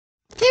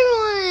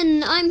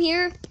and I'm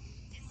here,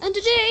 and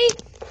today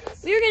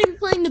we're going to be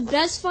playing the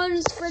best Five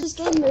Freddy's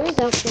game there is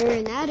out there,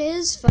 and that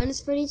is Five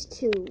Freddy's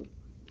 2.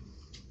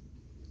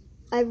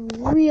 I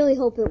really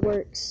hope it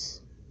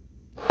works.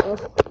 Oh,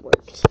 it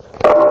worked.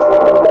 What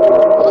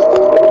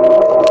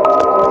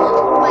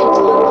am I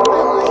doing with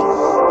my life?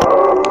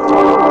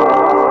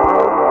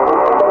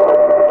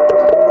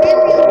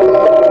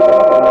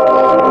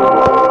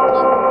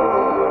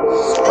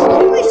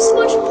 I just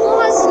watch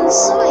applause and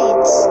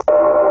sides.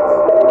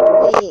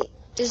 Wait,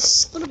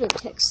 there's a little bit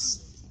of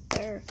text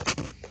there.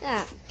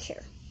 I don't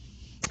care.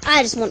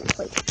 I just want to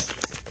play this.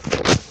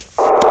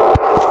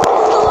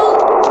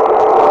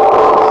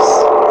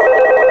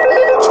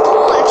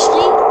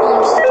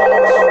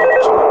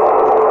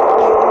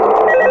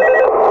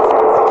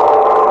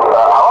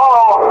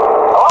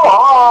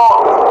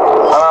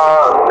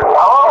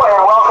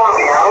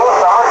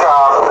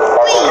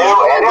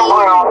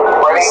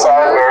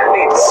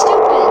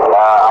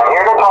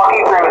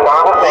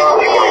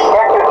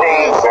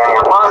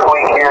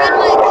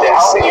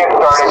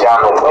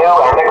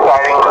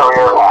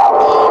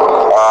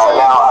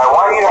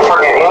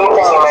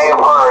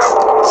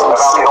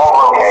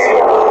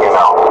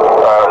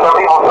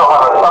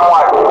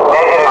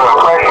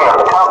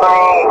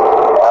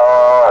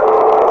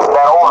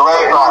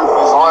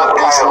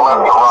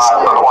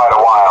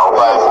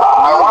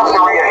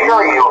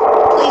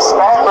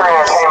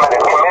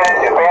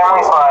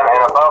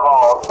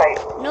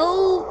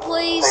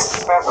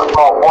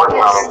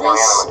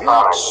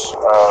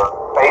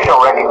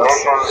 Facial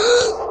recognition,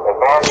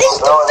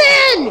 advanced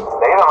mobility.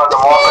 Data are the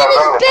more that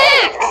bring the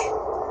back.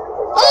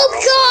 Oh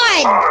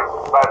God!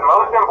 But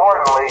most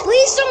importantly,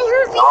 please don't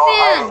hurt me,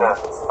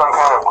 fan. Some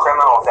kind of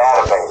criminal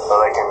database so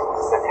they can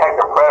detect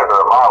a predator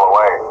a mile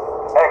away.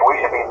 Heck, we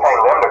should be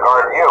paying them to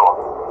guard you.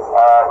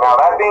 Now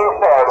that being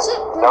said,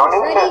 no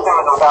new system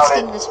is without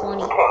its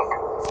kink.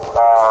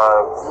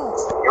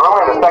 You're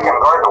only the second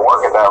guard to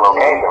work at that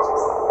location.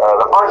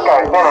 The first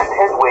guy finished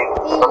his week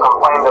but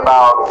complained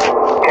about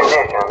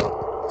conditions.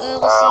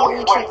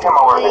 We switched him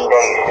over to the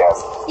day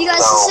shift. You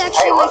guys, this is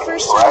actually my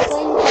first time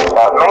playing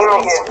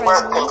mainly he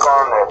expressed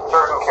concern that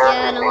certain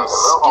characters seemed to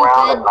move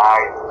around at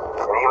night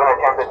and even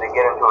attempted to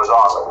get into his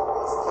office.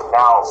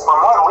 Now, from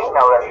what we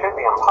know, that should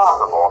be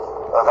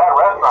impossible. That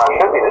restaurant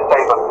should be the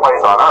safest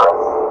place on Earth.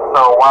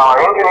 So while our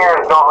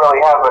engineers don't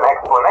really have an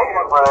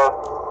explanation for this,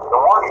 the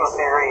working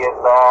theory is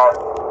that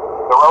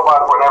the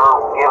robots were never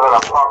given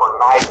a proper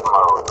night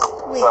mode.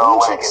 So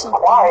when it gets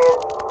quiet,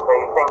 they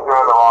think they're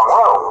in the wrong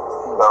room.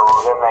 So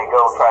then they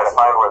go try to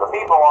find where the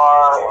people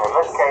are, and in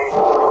this case,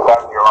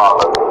 that's your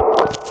office.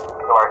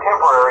 So our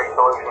temporary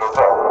solution is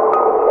this.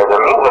 There's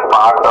a music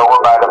box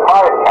over by the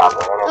prize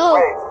counter, and it's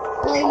rigged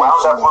to be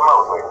wound up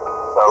remotely.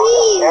 So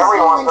every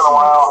once in a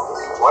while,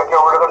 switch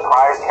over to the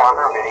prize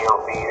counter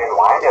video feed and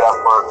wind it up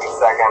for a few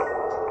seconds.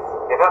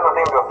 It doesn't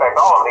seem to affect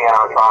all of the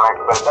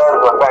animatronics, but it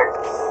does affect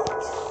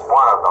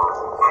one of them.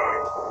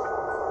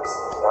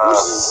 Which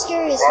is the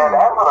scariest one.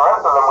 And as for the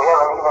rest of them, we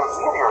have an even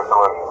easier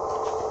solution.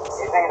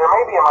 You see, there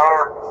may be a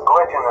minor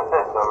glitch in the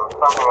system,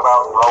 something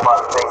about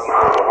robots being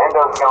used an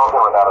endoskeleton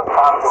without a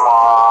costume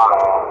on,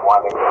 and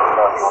wanting to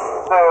stuff you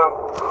in the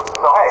suit.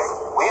 So hey,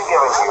 we've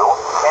given you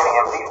an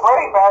empty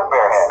Freddy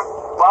Fazbear head.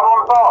 Problem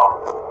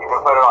solved. You can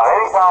put it on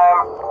any time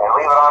and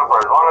leave it on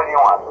for as long as you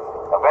want.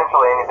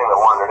 Eventually, anything that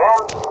wandered in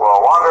will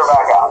wander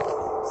back out.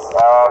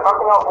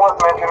 Something else worth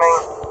mentioning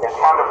is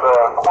kind of the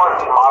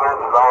quirky modern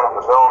design of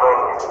the building.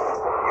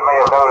 You may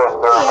have noticed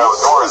there are no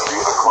doors for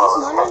you to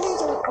close.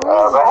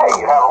 But hey,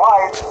 you have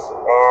lights,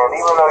 and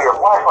even though your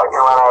flashlight can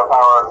run out of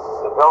power,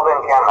 the building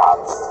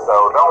cannot.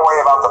 So don't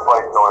worry about the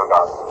place going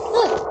dark.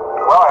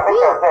 Well, I think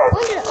that's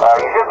it.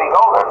 You should be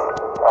golden.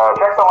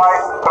 Check the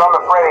lights, put on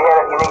the Freddy head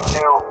if you need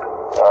to.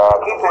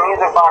 Keep the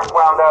music box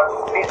wound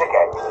up. Piece of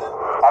cake.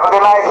 Have a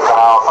good night, and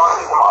I'll talk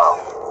to you tomorrow.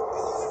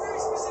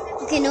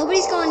 Okay,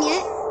 nobody's gone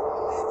yet.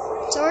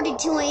 It's already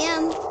 2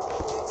 a.m.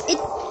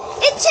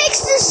 It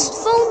takes this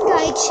phone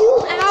guy 2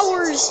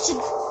 hours to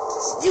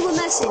do a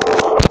message.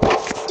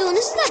 Dylan,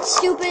 isn't that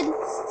stupid? It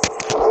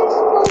takes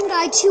the phone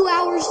guy 2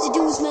 hours to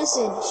do his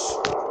message.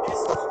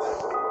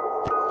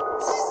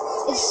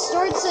 It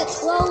starts at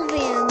 12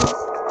 a.m.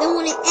 Then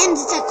when it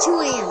ends, it's at 2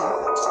 a.m.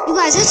 You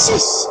guys, that's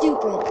just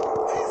stupid.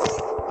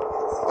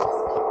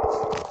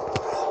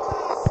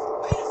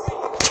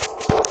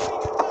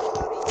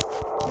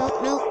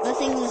 Nope,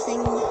 nothing.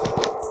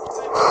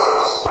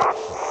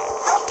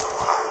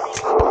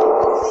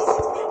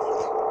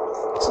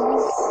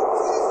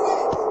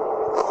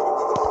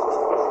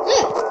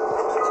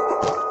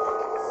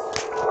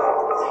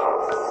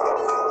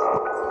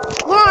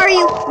 Where are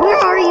you?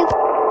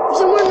 You're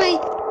somewhere in my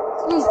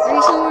room. Are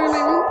you somewhere in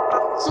my room?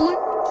 Somewhere?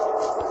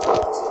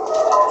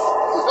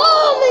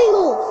 Oh,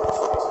 Mangle!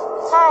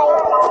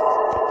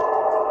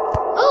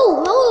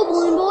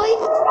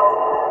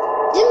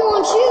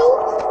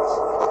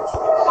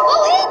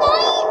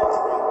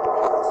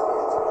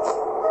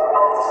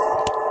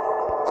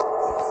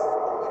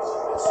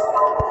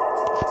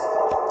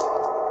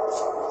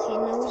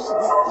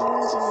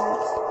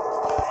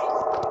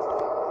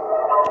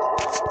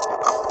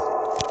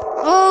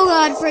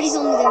 god, Freddy's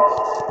only there.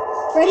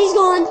 Freddy's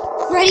gone.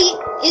 Freddy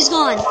is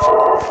gone.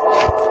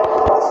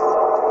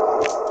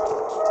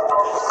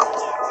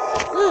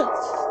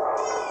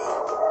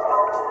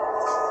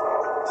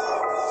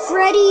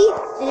 Freddy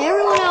and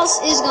everyone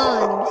else is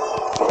gone.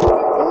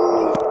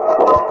 Ooh.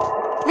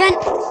 Vent!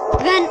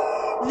 Vent!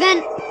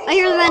 Vent! I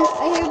hear the vent!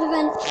 I hear the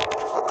vent!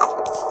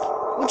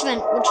 Which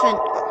vent? Which vent?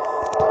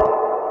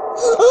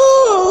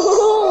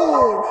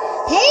 Oh!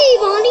 Hey,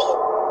 Bonnie!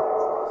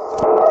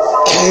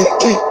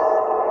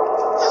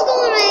 How's it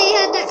going? I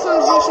had that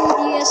conversation with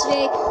you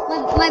yesterday.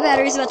 My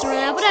battery's about to run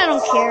out, but I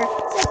don't care.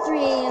 It's at 3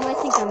 a.m. I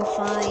think I'm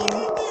fine.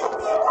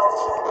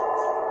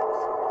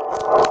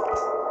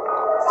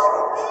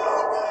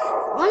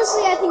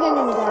 Honestly, I think I'm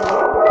gonna die.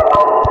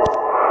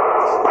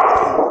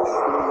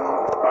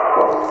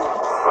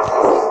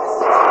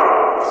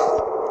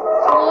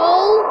 Hello?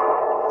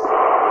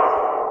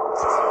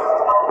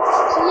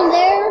 Someone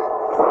there?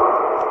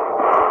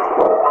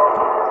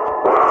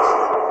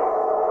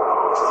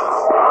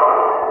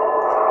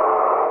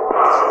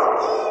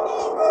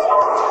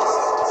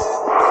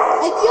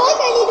 I feel like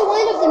I need to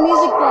wind up the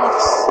music box.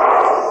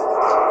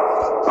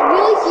 I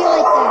really feel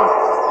like that.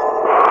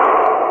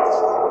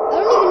 I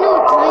don't even know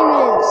what time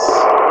it is.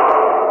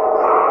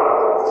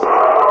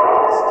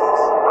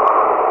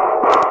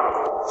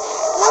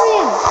 For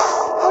him!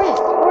 For him!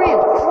 For him!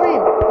 For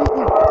him!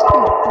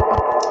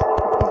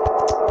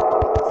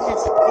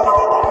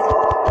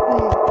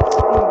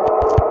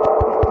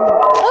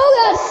 Oh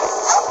god!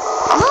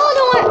 No,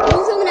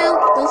 don't film it now.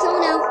 Don't film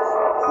it now.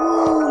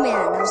 Ooh,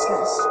 man, that was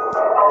fast.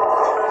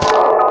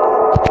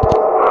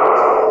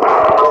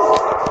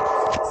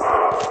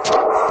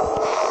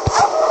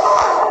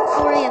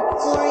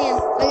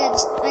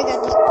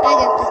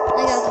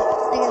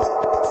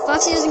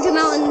 Foxy doesn't come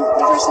out in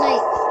the first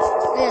night.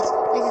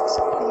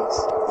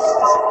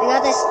 I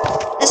got this.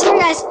 I swear,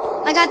 guys,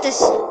 I got this.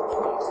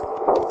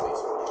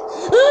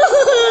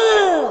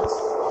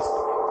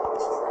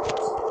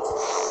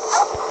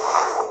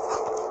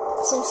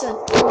 Simpson.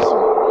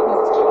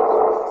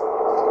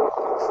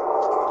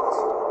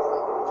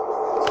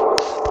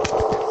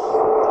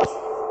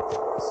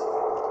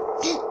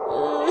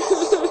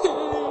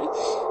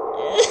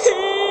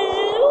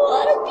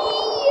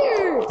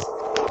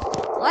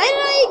 Why did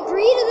I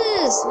agree to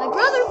this? My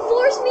brother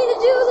forced me to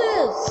do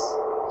this.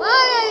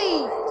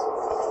 Why?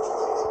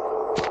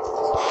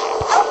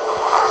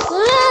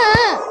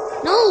 Ah!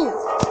 No.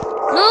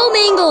 No,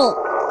 Mangle.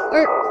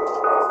 Or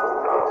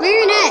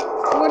Marionette.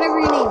 Or whatever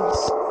your name is.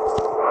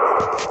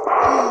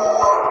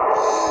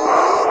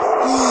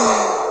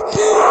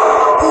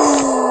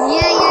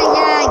 Yeah,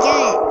 I get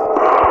it.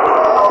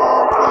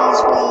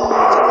 Please, please.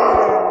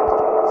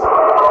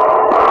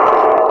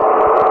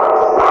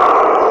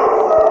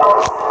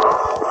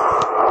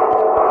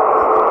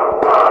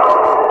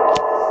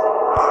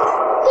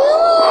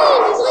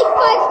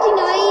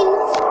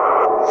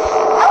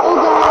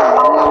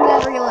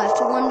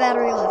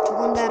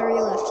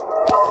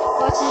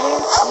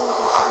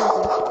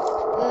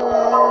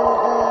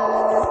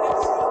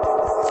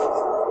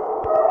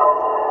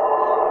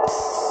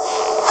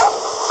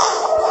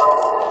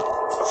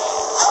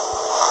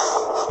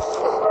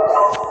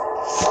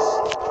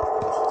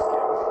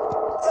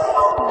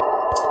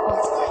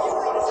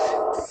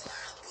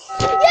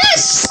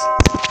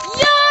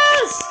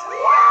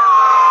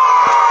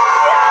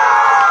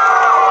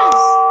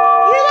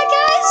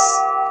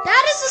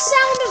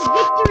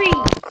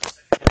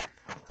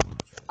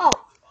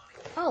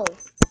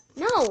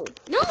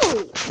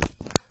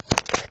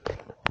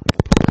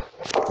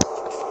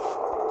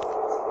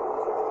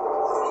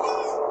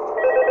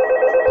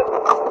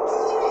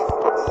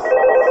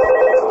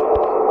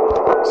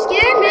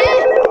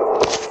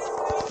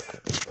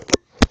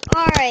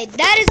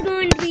 That is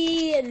going to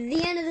be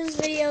the end of this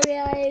video,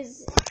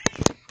 guys.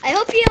 I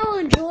hope you all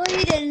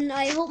enjoyed, and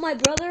I hope my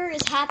brother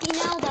is happy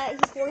now that he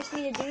forced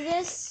me to do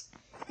this.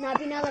 I'm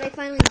happy now that I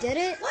finally did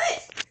it.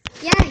 What?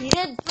 Yeah, you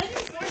did. I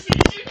didn't force you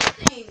to do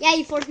nothing. Yeah,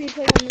 you forced me to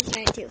play on this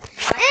night, too.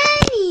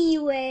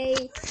 Anyway.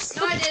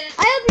 No, I didn't.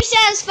 I hope you're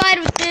satisfied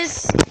with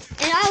this,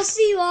 and I'll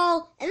see you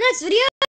all in the next video.